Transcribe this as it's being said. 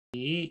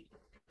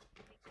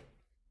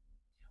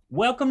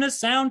Welcome to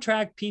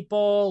Soundtrack,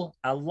 people,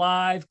 a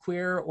live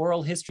queer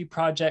oral history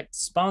project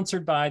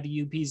sponsored by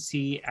the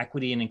UPC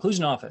Equity and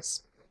Inclusion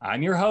Office.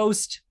 I'm your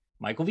host,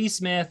 Michael V.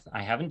 Smith.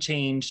 I haven't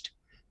changed,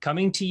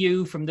 coming to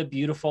you from the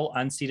beautiful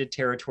unceded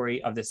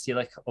territory of the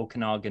Syilx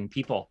Okanagan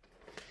people.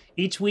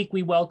 Each week,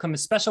 we welcome a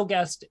special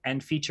guest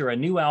and feature a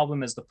new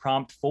album as the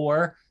prompt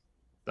for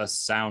the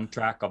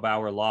soundtrack of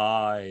our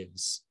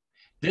lives.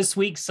 This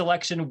week's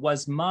selection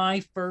was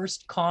my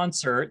first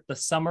concert, the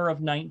summer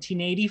of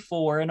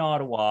 1984 in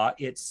Ottawa.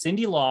 It's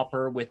Cyndi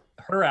Lauper with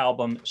her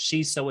album,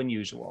 She's So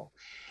Unusual.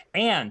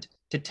 And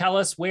to tell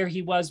us where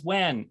he was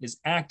when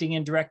is acting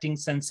and directing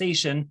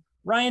sensation,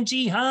 Ryan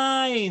G.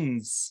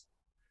 Hinds.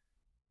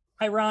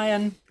 Hi,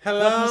 Ryan.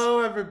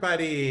 Hello,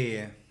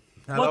 everybody.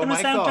 Hello, welcome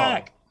Michael. To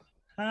Soundtrack.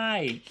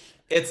 Hi.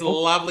 It's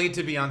lovely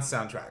to be on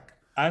Soundtrack.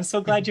 I'm so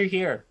glad you're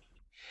here.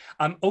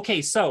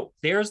 Okay, so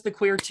there's the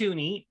queer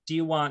toonie. Do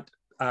you want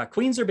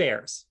Queens or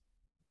Bears?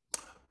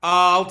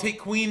 I'll take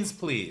Queens,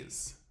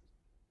 please.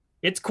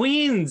 It's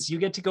Queens. You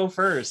get to go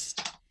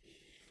first.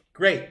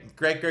 Great.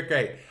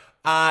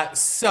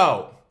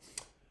 So,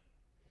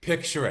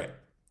 picture it.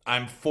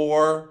 I'm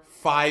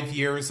 4-5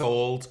 years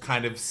old,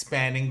 kind of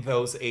spanning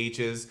those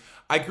ages.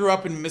 I grew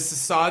up in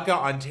Mississauga,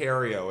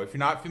 Ontario. If you're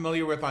not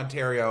familiar with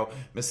Ontario,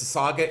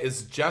 Mississauga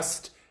is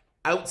just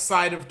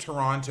outside of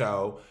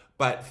Toronto,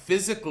 but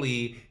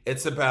physically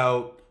it's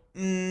about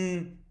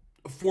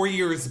 4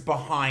 years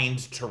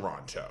behind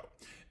Toronto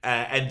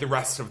and the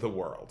rest of the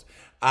world.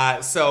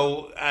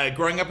 So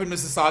growing up in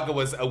Mississauga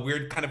was a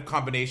weird kind of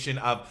combination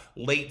of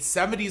late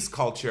 70s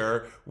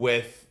culture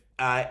with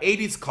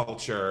 80s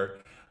culture.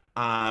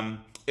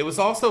 It was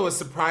also a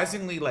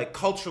surprisingly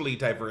culturally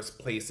diverse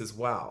place as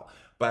well,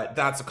 but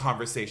that's a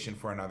conversation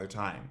for another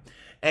time.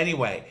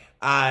 Anyway,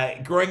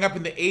 growing up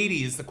in the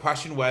 80s, the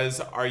question was,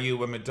 are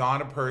you a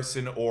Madonna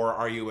person or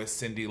are you a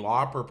Cyndi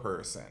Lauper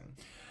person?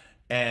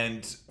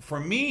 And for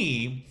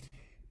me,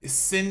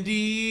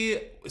 Cyndi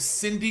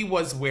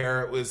was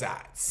where it was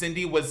at.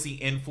 Cyndi was the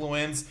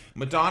influence.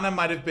 Madonna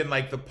might have been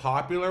the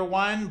popular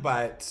one,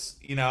 but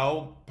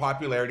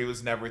popularity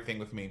was never a thing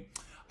with me.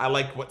 I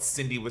like what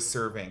Cyndi was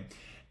serving.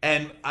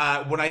 And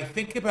when I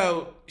think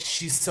about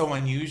She's So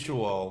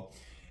Unusual,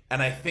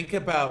 and I think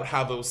about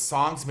how those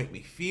songs make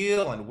me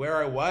feel and where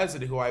I was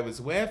and who I was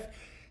with,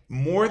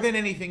 more than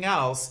anything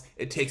else,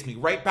 it takes me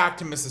right back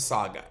to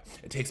Mississauga.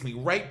 It takes me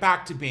right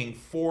back to being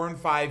 4 and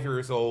 5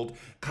 years old,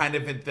 kind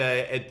of at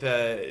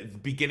the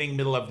beginning,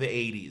 middle of the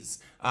 80s,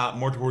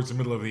 more towards the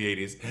middle of the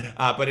 80s.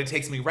 But it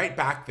takes me right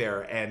back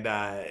there. And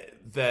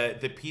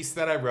the piece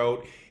that I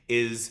wrote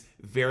is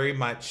very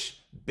much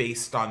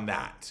based on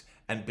that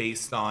and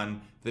based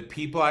on the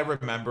people I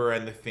remember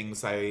and the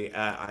things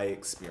I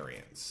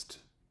experienced.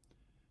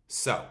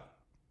 So,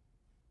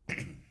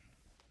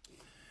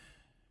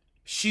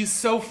 she's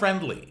so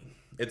friendly.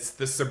 It's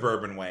the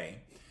suburban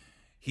way.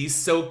 He's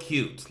so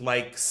cute,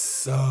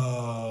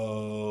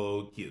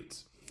 so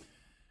cute.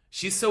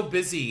 She's so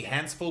busy,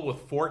 hands full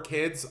with 4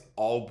 kids,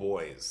 all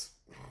boys.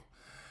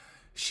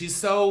 She's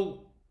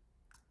so,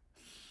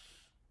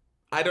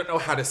 I don't know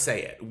how to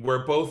say it.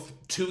 We're both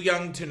too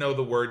young to know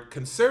the word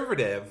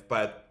conservative,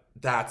 but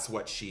that's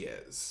what she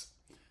is.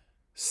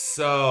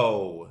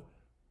 So,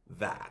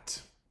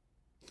 that.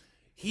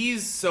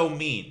 He's so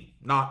mean,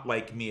 not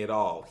like me at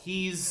all.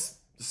 He's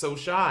so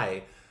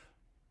shy,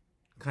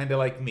 kind of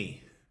like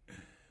me.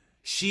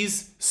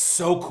 She's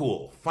so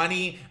cool,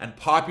 funny and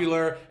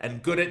popular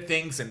and good at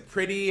things and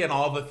pretty and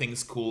all the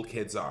things cool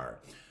kids are.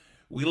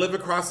 We live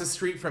across the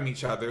street from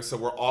each other, so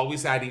we're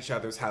always at each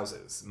other's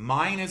houses.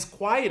 Mine is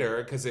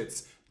quieter because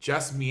it's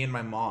just me and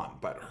my mom,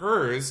 but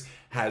hers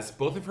has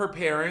both of her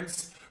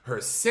parents,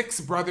 her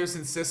 6 brothers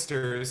and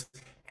sisters,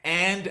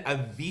 and a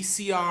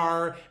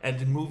VCR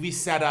and movie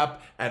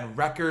setup and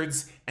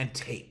records and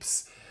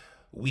tapes.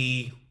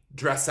 We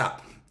dress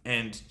up,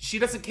 and she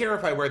doesn't care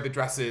if I wear the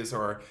dresses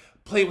or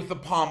play with the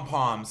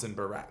pom-poms and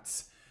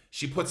barrettes.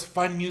 She puts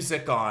fun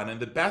music on, and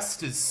the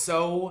best is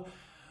so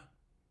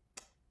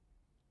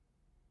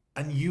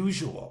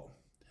unusual.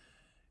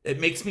 It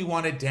makes me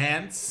want to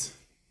dance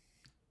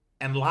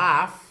and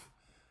laugh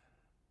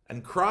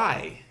and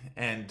cry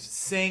and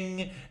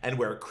sing and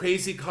wear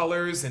crazy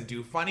colors and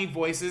do funny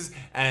voices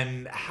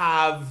and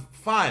have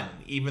fun,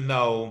 even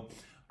though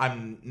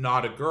I'm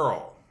not a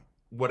girl,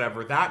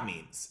 whatever that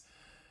means.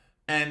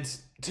 And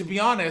to be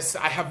honest,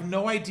 I have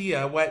no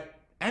idea what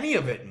any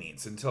of it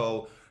means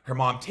until her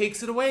mom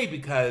takes it away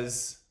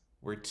because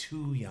we're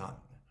too young.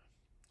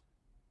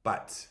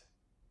 But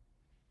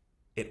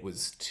it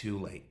was too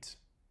late.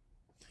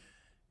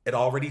 It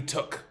already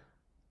took.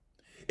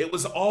 It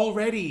was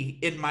already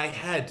in my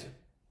head.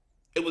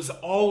 It was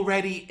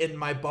already in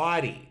my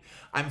body.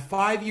 I'm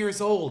 5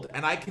 years old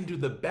and I can do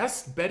the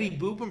best Betty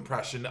Boop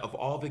impression of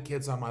all the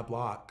kids on my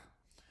block.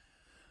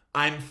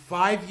 I'm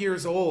 5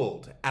 years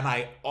old and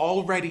I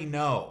already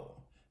know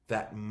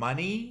that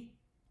money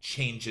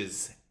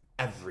changes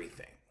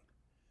everything.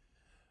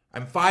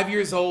 I'm 5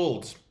 years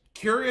old,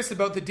 curious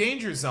about the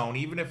danger zone,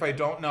 even if I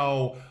don't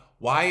know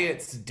why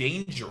it's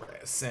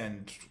dangerous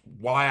and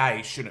why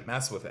I shouldn't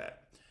mess with it.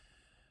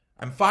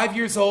 I'm 5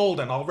 years old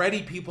and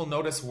already people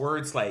notice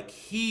words like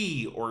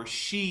he or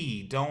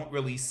she don't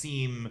really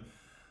seem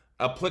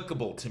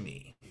applicable to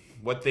me.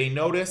 What they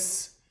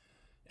notice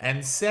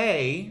and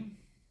say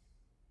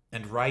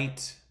and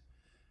write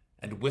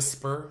and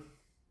whisper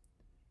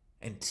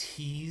and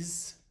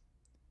tease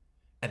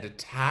and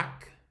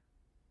attack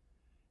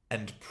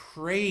and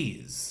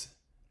praise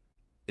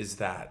is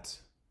that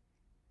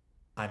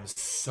I'm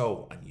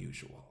so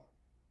unusual.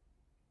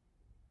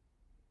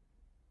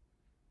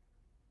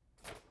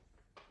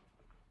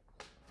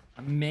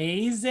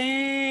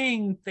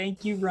 Amazing.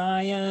 Thank you,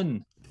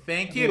 Ryan.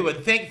 Thank you.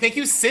 And thank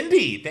you,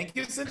 Cyndi. Thank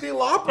you, Cyndi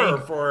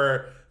Lauper,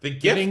 for the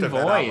gift of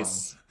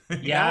voice. that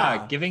album.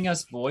 Yeah, giving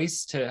us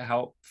voice to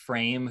help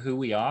frame who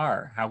we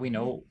are, how we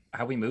know,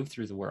 how we move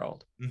through the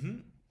world. Mm-hmm.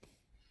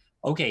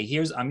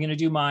 Okay, I'm going to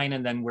do mine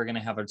and then we're going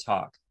to have a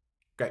talk.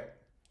 Great.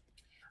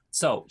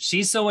 So,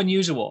 She's So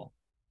Unusual.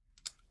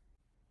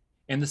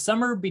 In the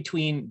summer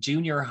between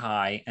junior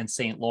high and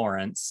St.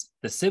 Lawrence,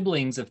 the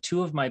siblings of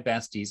two of my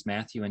besties,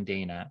 Matthew and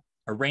Dana,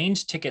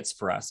 arranged tickets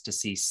for us to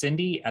see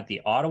Cyndi at the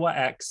Ottawa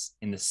X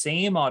in the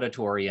same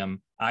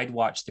auditorium I'd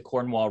watched the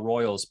Cornwall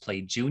Royals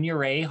play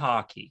Junior A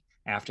hockey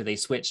after they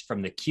switched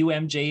from the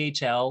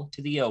QMJHL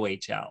to the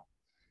OHL.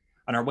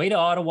 On our way to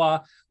Ottawa,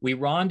 we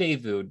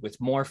rendezvoused with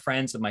more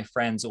friends of my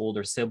friend's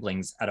older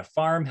siblings at a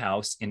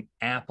farmhouse in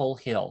Apple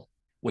Hill,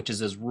 which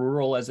is as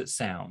rural as it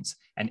sounds,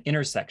 an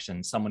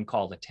intersection someone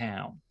called a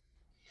town.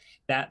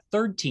 That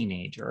third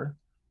teenager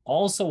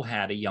also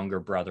had a younger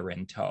brother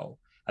in tow,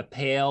 a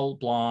pale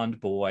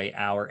blonde boy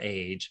our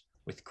age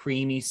with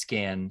creamy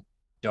skin,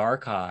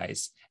 dark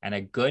eyes, and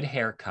a good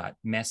haircut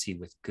messy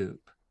with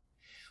goop.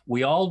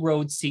 We all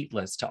rode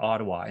seatless to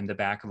Ottawa in the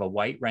back of a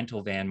white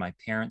rental van my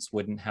parents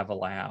wouldn't have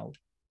allowed.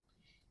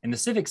 In the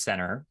Civic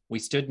Center, we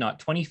stood not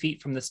 20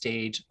 feet from the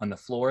stage on the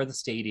floor of the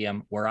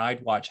stadium where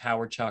I'd watch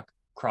Howardchuck,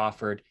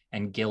 Crawford,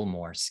 and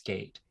Gilmore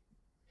skate.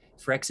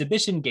 For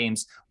exhibition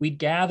games, we'd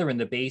gather in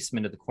the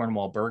basement of the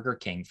Cornwall Burger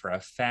King for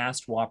a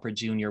fast Whopper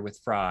Jr. with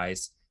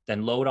fries,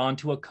 then load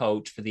onto a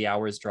coach for the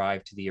hour's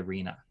drive to the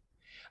arena.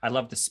 I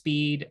loved the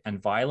speed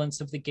and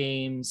violence of the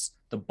games,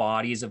 the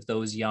bodies of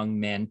those young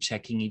men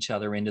checking each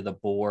other into the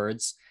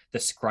boards, the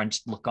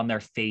scrunched look on their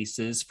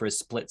faces for a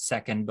split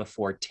second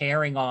before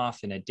tearing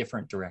off in a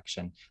different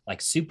direction like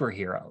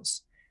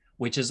superheroes,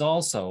 which is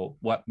also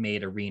what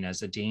made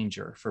arenas a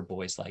danger for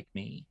boys like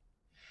me.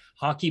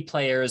 Hockey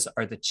players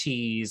are the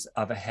cheese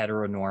of a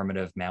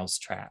heteronormative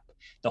mousetrap.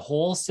 The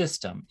whole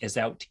system is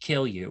out to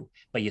kill you,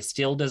 but you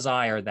still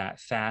desire that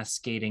fast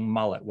skating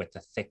mullet with the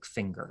thick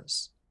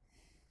fingers.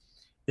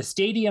 The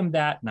stadium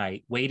that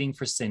night, waiting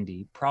for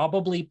Cyndi,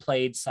 probably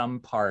played some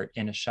part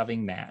in a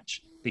shoving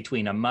match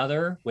between a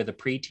mother with a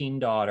preteen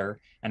daughter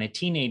and a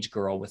teenage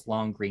girl with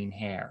long green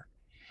hair.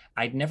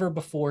 I'd never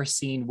before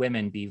seen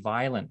women be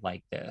violent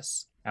like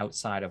this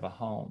outside of a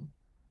home.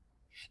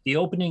 The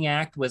opening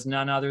act was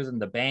none other than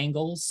the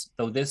Bangles,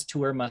 though this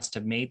tour must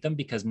have made them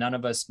because none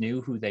of us knew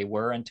who they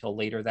were until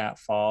later that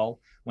fall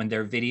when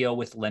their video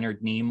with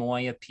Leonard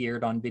Nimoy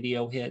appeared on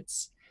Video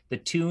Hits. The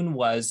tune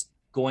was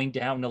Going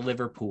Down to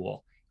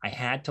Liverpool. I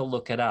had to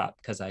look it up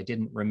because I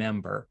didn't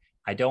remember.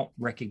 I don't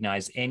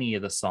recognize any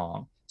of the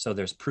song, so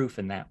there's proof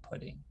in that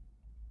pudding.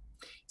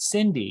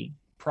 Cyndi,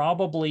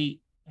 probably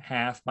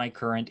half my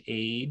current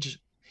age,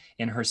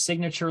 in her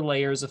signature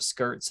layers of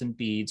skirts and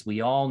beads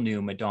we all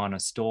knew Madonna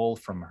stole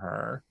from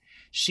her,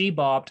 she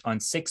bopped on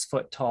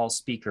 6-foot-tall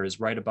speakers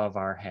right above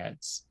our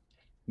heads.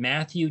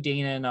 Matthew,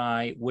 Dana, and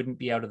I wouldn't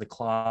be out of the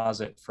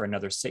closet for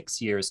another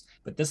 6 years,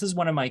 but this is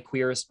one of my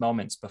queerest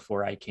moments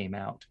before I came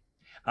out.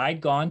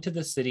 I'd gone to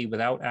the city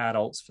without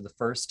adults for the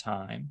first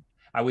time.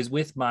 I was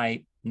with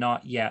my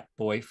not yet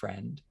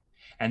boyfriend,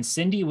 and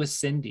Cyndi was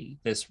Cyndi,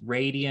 this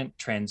radiant,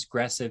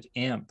 transgressive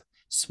imp,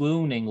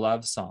 swooning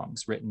love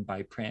songs written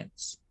by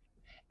Prince.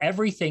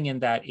 Everything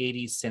in that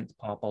 80s synth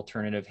pop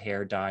alternative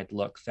hair-dyed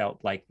look felt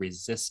like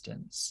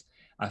resistance,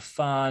 a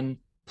fun,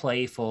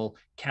 playful,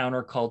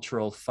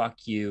 countercultural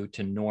fuck you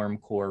to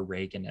normcore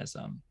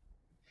Reaganism.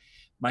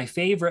 My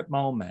favorite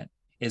moment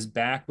is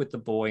back with the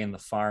boy in the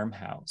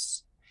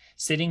farmhouse.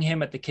 Sitting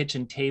him at the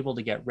kitchen table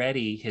to get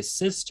ready, his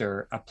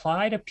sister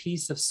applied a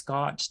piece of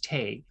Scotch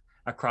tape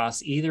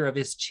across either of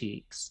his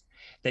cheeks,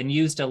 then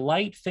used a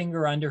light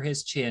finger under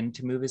his chin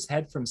to move his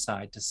head from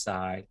side to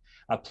side,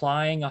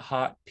 applying a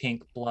hot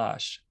pink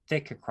blush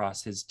thick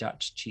across his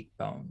Dutch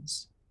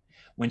cheekbones.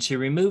 When she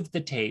removed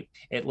the tape,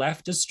 it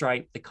left a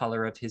stripe the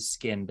color of his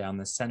skin down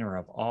the center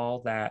of all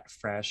that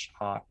fresh,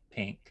 hot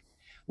pink,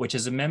 which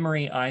is a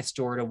memory I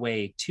stored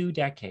away 2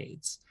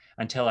 decades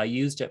until I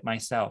used it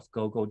myself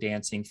go-go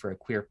dancing for a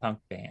queer punk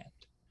band.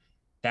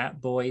 That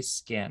boy's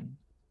skin,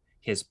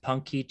 his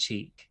punky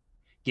cheek,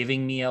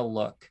 giving me a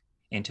look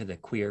into the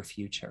queer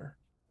future.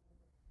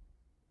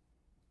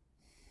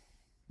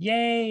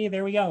 Yay,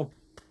 there we go.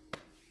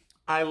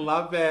 I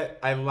love it.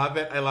 I love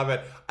it. I love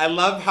it. I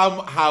love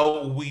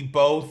how we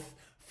both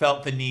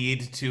felt the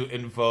need to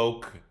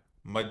invoke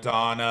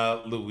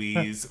Madonna,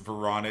 Louise,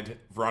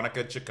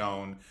 Veronica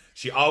Chacon.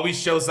 She always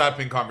shows up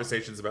in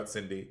conversations about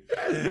Cyndi.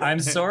 I'm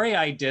sorry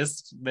I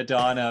dissed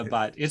Madonna,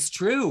 but it's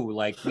true.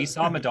 Like, we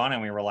saw Madonna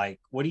and we were like,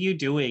 what are you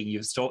doing? You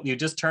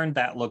just turned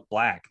that look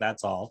black.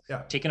 That's all.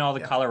 Yeah. Taken all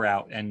the Yeah. color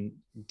out and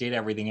did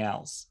everything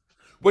else.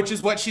 Which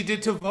is what she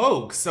did to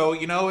Vogue. So,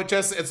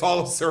 it's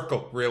all a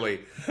circle, really.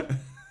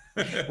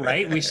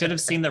 Right? We should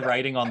have seen the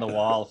writing on the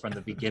wall from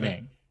the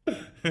beginning.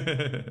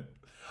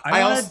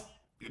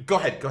 Go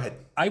ahead.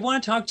 I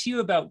want to talk to you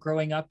about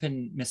growing up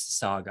in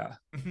Mississauga.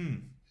 Mm-hmm.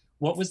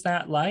 What was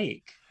that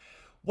like?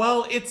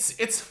 Well,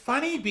 it's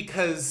funny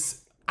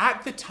because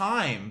at the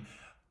time,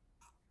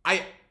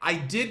 I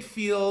did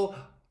feel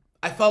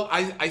I felt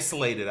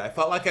isolated. I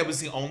felt like I was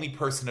the only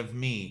person of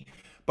me.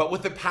 But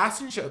with the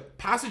passage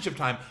of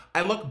time,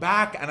 I look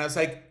back and I was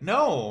like,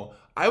 no,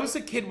 I was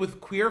a kid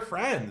with queer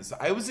friends.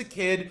 I was a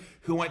kid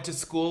who went to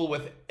school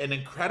with an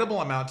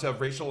incredible amount of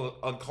racial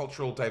and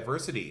cultural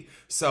diversity.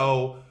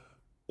 So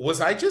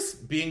was I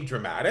just being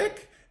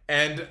dramatic?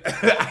 And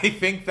I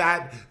think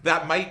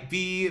that might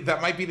be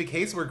the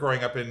case where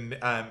growing up in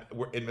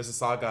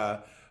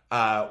Mississauga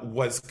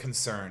was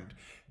concerned.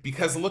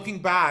 Because looking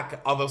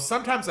back, although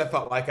sometimes I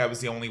felt like I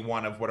was the only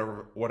one of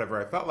whatever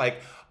I felt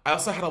like, I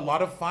also had a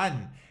lot of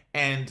fun.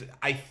 And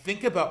I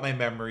think about my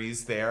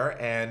memories there,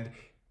 and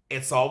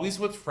it's always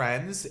with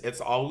friends. It's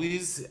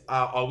always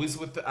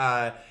with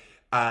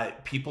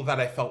people that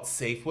I felt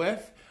safe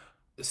with.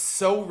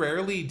 So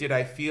rarely did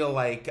I feel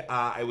like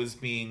I was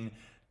being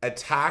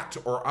attacked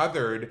or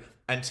othered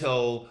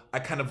until I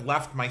kind of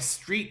left my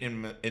street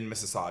in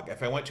Mississauga.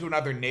 If I went to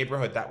another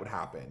neighborhood, that would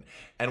happen.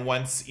 And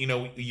once,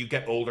 you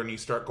get older and you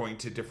start going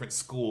to different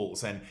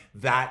schools, and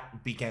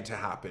that began to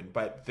happen.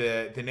 But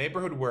the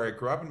neighborhood where I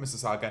grew up in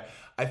Mississauga,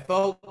 I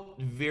felt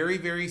very,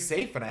 very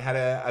safe. And I had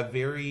a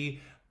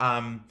very,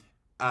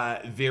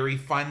 very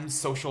fun,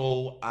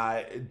 social,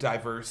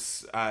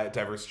 diverse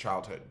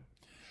childhood.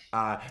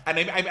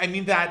 And I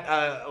mean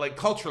that like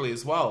culturally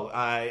as well.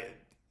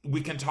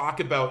 We can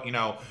talk about,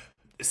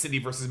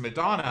 Cyndi versus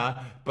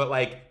Madonna, but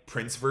like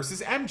Prince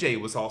versus MJ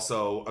was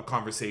also a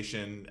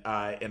conversation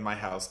in my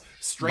house.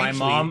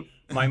 Strangely,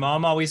 my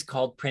mom always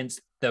called Prince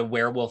the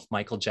werewolf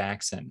Michael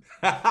Jackson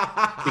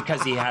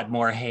because he had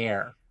more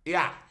hair.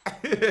 Yeah.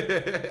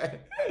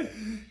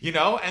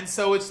 And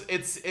so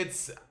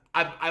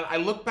I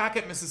look back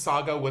at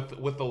Mississauga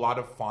with a lot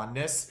of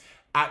fondness.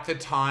 At the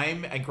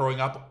time and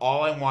growing up,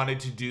 all I wanted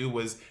to do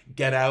was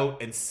get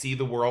out and see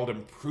the world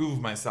and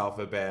prove myself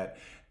a bit.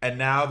 And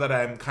now that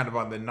I'm kind of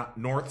on the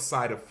north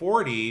side of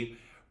 40,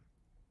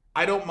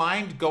 I don't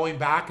mind going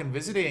back and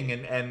visiting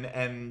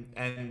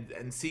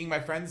and seeing my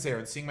friends there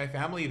and seeing my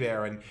family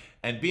there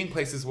and being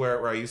places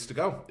where I used to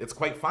go. It's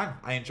quite fun.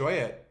 I enjoy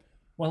it.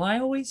 Well, I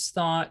always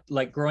thought,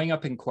 like, growing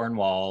up in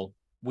Cornwall,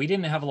 we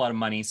didn't have a lot of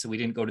money, so we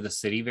didn't go to the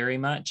city very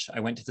much. I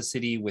went to the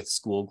city with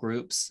school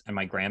groups, and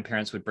my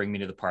grandparents would bring me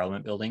to the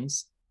Parliament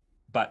buildings.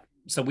 But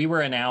so we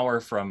were an hour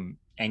from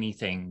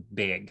anything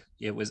big.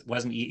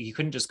 Wasn't you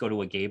couldn't just go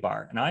to a gay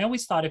bar. And I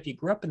always thought if you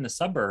grew up in the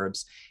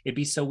suburbs, it'd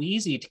be so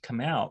easy to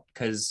come out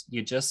because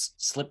you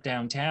just slip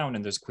downtown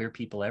and there's queer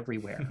people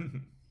everywhere.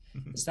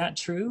 Is that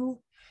true?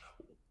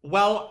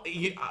 Well,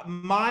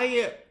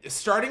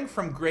 starting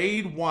from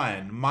grade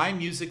 1, my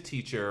music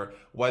teacher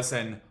was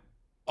an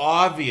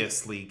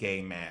obviously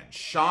gay man.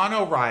 Sean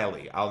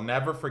O'Reilly, I'll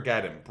never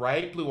forget him.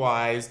 Bright blue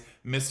eyes,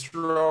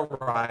 Mr.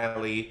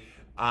 O'Reilly.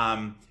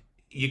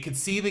 You could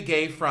see the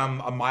gay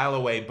from a mile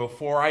away.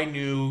 Before I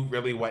knew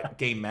really what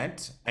gay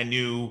meant, I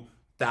knew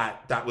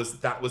that was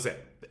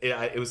it.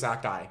 It was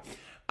that guy.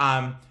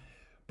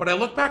 But I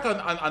look back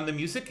on the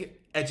music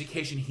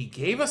education he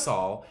gave us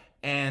all,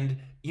 and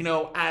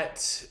at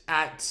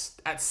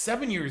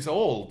 7 years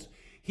old,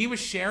 he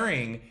was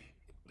sharing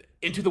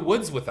Into the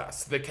Woods with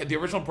us, the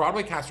original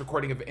Broadway cast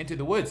recording of Into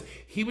the Woods.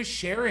 He was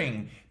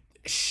sharing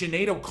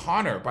Sinead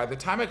O'Connor. By the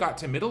time I got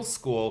to middle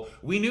school,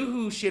 we knew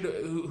who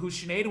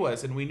Sinead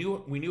was, and we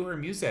knew her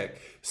music.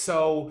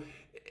 So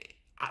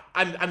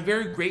I'm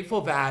very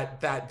grateful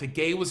that the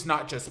gay was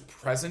not just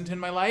present in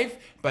my life,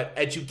 but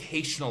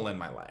educational in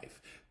my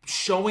life,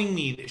 showing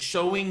me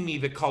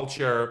the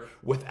culture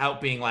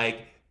without being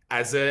like,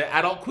 as an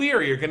adult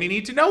queer, you're going to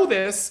need to know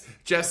this.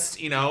 Just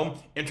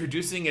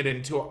introducing it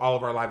into all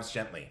of our lives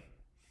gently.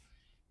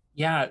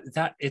 Yeah,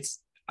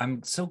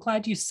 I'm so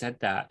glad you said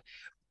that.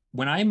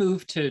 When I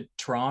moved to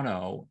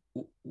Toronto,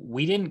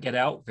 we didn't get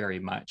out very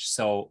much.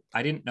 So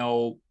I didn't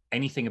know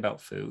anything about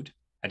food.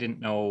 I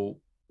didn't know,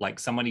 like,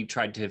 somebody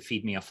tried to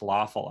feed me a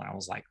falafel and I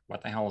was like,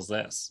 what the hell is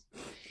this?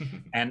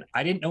 And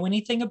I didn't know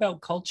anything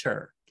about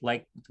culture.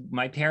 Like,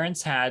 my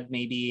parents had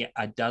maybe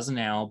a dozen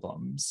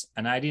albums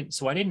and I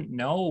didn't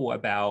know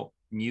about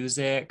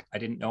music. I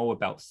didn't know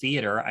about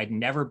theater. I'd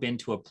never been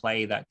to a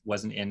play that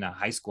wasn't in a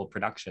high school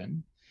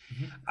production.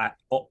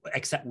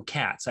 Except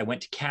Cats. I went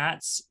to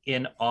Cats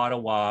in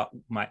Ottawa.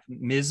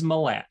 Ms.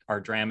 Millette, our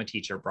drama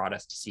teacher, brought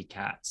us to see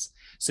Cats.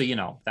 So,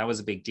 that was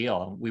a big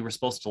deal. We were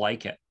supposed to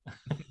like it.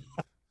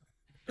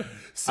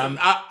 So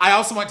I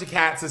also went to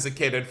cats as a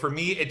kid, and for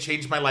me, it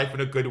changed my life in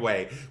a good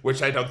way,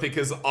 which I don't think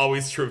is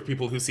always true of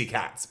people who see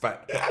cats.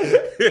 But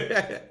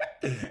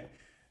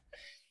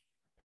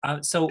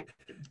So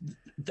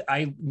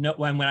I know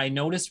when I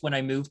noticed when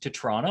I moved to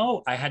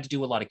Toronto, I had to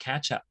do a lot of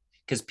catch up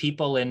because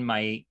people in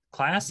my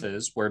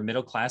classes were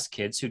middle class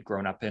kids who'd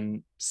grown up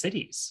in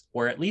cities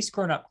or at least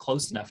grown up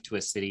close enough to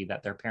a city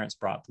that their parents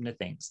brought them to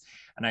things.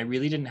 And I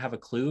really didn't have a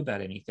clue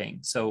about anything.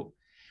 So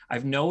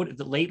I've noted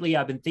that lately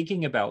I've been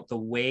thinking about the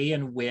way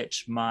in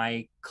which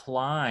my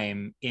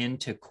climb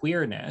into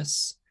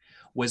queerness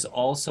was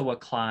also a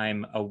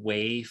climb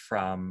away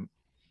from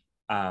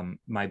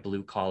my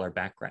blue collar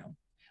background.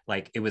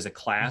 Like it was a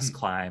class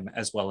climb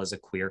as well as a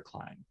queer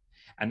climb.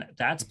 And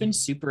that's been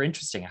super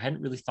interesting. I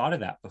hadn't really thought of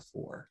that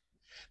before.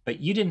 But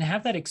you didn't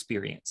have that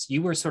experience.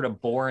 You were sort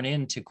of born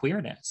into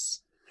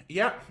queerness.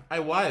 yeah, I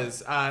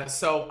was.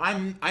 So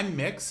I'm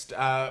mixed.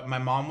 My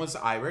mom was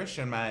Irish,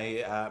 and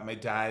my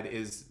dad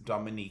is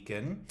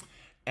Dominican.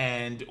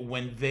 And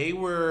when they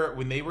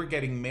were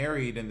getting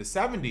married in the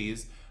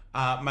 70s,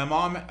 my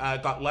mom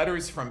got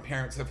letters from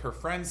parents of her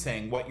friends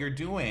saying, "What you're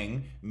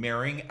doing,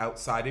 marrying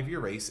outside of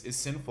your race, is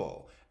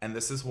sinful, and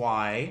this is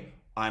why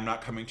I'm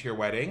not coming to your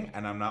wedding,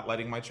 and I'm not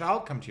letting my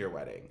child come to your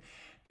wedding."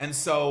 And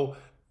so,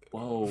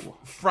 whoa,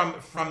 from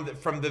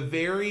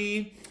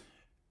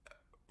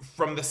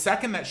the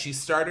second that she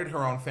started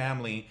her own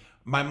family,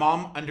 my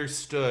mom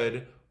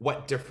understood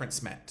what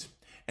difference meant.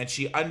 And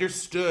she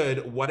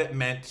understood what it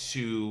meant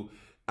to,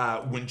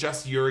 when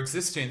just your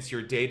existence,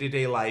 your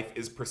day-to-day life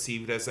is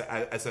perceived as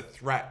a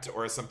threat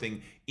or as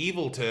something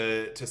evil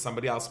to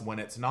somebody else when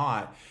it's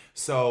not.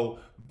 So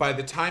by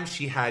the time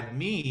she had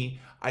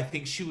me, I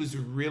think she was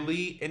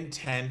really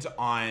intent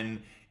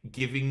on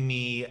giving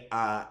me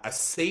a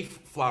safe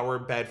flower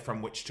bed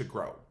from which to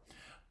grow.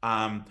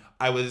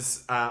 I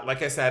was,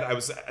 like I said, I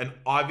was an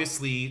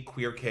obviously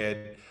queer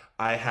kid.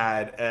 I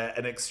had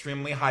an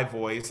extremely high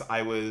voice.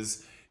 I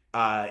was,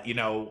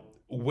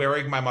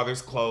 wearing my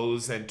mother's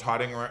clothes and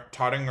trotting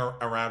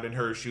around in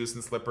her shoes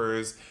and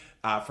slippers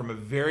from a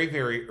very,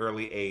 very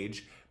early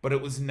age. But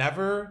it was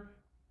never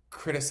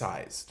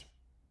criticized.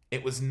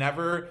 It was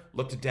never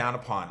looked down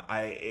upon.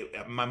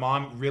 My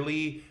mom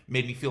really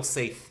made me feel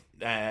safe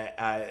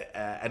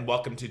and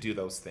welcome to do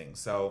those things.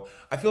 So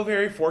I feel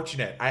very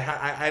fortunate. I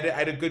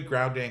had a good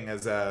grounding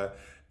as a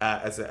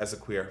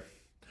queer.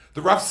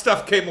 The rough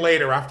stuff came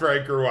later after I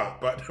grew up,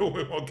 but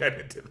we won't get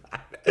into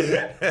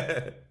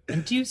that.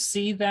 And do you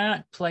see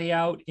that play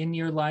out in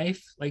your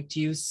life? Like,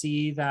 do you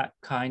see that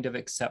kind of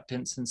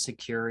acceptance and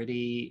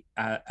security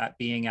at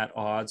being at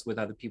odds with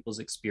other people's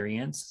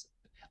experience?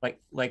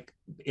 Like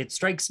it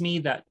strikes me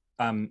that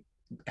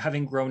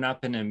having grown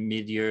up in a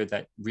milieu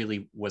that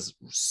really was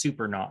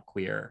super not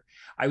queer,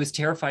 I was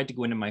terrified to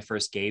go into my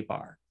first gay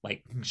bar,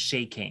 like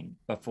shaking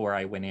before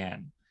I went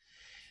in.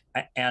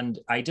 And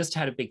I just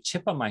had a big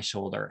chip on my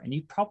shoulder, and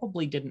you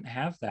probably didn't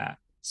have that.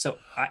 So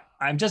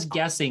I'm just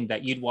guessing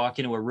that you'd walk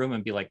into a room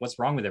and be like, what's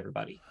wrong with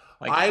everybody?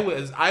 Like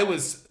I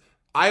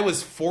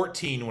was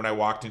 14 when I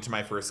walked into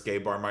my first gay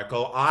bar,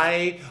 Michael.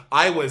 I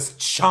was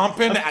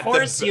chomping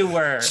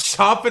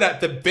chomping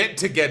at the bit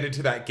to get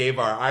into that gay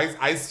bar.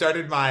 I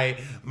started my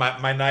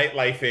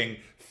nightlifing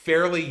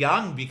fairly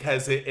young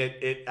because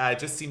it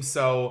just seems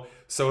so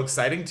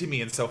exciting to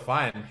me and so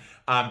fun.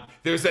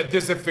 There's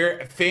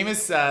a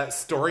famous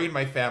story in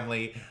my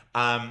family.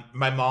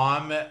 My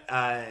mom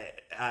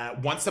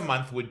once a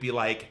month would be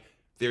like,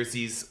 "There's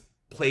these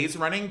plays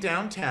running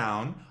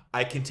downtown.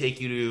 I can take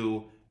you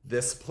to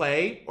this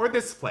play or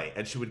this play,"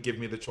 and she would give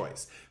me the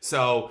choice.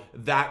 So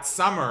that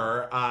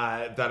summer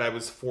that I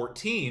was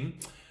 14,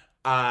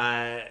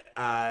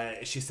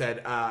 she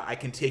said, "I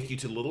can take you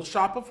to Little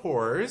Shop of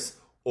Horrors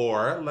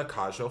or La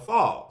Cage aux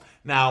Folles."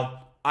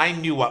 Now, I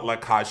knew what La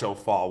Cage aux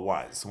Folles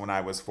was when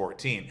I was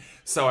 14.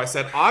 So I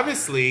said,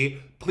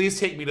 obviously, please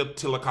take me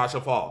to La Cage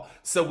aux Folles.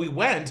 So we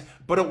went,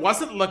 but it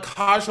wasn't La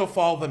Cage aux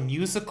Folles the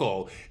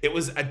musical. It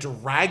was a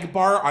drag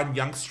bar on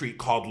Yonge Street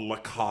called La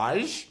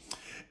Cage.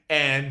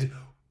 And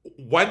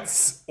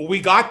once we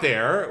got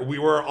there, we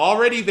were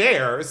already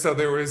there. So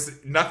there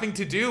was nothing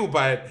to do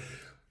but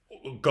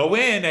go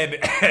in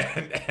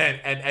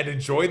and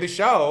enjoy the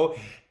show.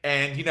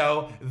 And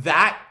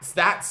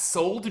that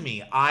sold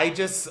me. I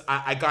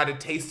got a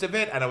taste of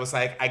it, and I was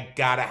like, I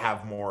gotta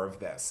have more of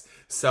this.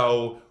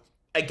 So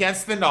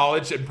against the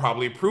knowledge and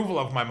probably approval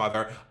of my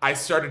mother, I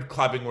started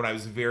clubbing when I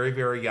was very,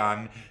 very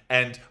young.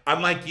 And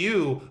unlike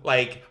you,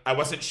 like, I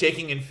wasn't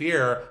shaking in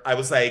fear. I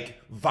was like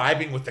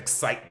vibing with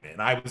excitement.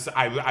 I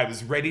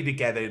was ready to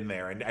get in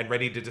there and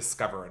ready to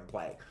discover and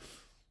play.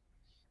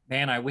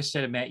 Man, I wish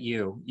I'd have met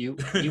you. You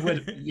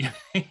would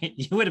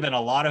you would have been a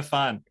lot of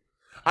fun.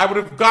 I would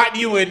have gotten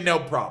you in, no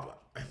problem.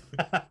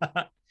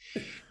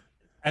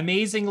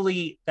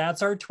 Amazingly,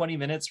 that's our 20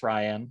 minutes,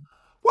 Ryan.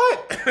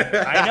 What?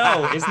 I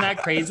know. Isn't that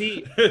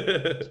crazy?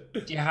 Do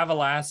you have a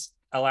last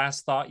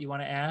thought you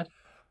want to add?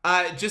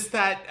 Just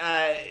that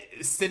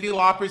Cyndi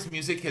Lauper's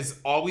music has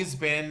always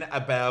been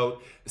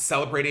about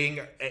celebrating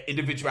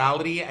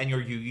individuality and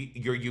your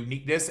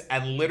uniqueness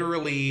and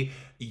literally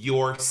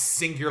your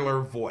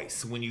singular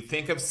voice. When you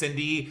think of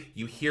Cyndi,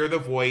 you hear the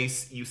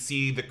voice, you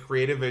see the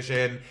creative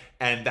vision,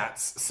 and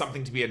that's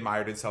something to be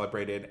admired and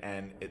celebrated.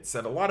 And it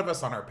set a lot of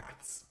us on our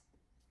paths.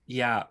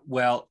 Yeah,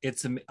 well,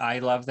 I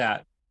love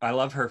that. I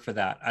love her for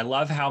that. I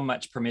love how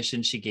much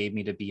permission she gave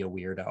me to be a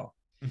weirdo.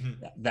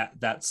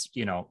 That's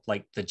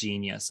like the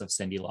genius of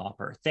Cyndi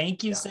Lauper.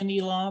 Thank you, Cyndi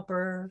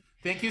Lauper.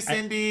 Thank you,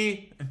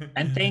 Cyndi.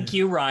 And thank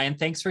you, Ryan.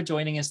 Thanks for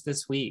joining us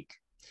this week.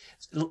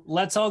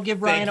 Let's all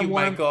give Ryan a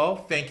warm, Michael.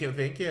 Thank you.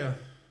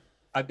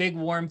 A big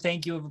warm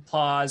thank you of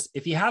applause.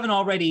 If you haven't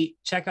already,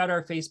 check out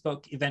our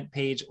Facebook event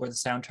page or the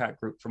Soundtrack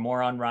group for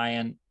more on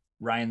Ryan.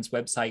 Ryan's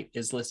website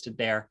is listed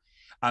there.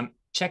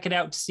 Check it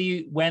out to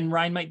see when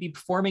Ryan might be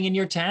performing in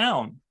your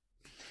town.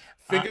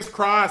 Fingers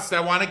crossed. I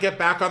want to get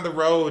back on the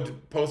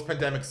road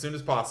post-pandemic as soon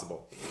as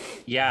possible.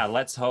 Yeah,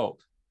 let's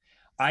hope.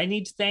 I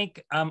need to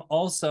thank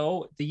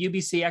also the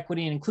UBC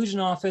Equity and Inclusion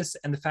Office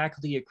and the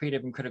Faculty of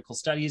Creative and Critical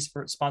Studies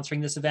for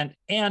sponsoring this event,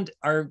 and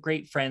our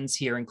great friends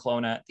here in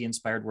Kelowna at the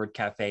Inspired Word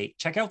Cafe.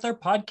 Check out their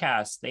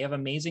podcast. They have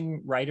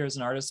amazing writers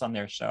and artists on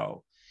their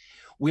show.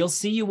 We'll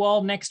see you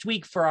all next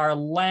week for our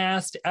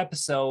last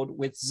episode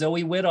with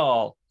Zoe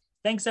Whittall.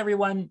 Thanks,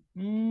 everyone.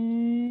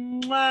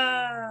 Mwah!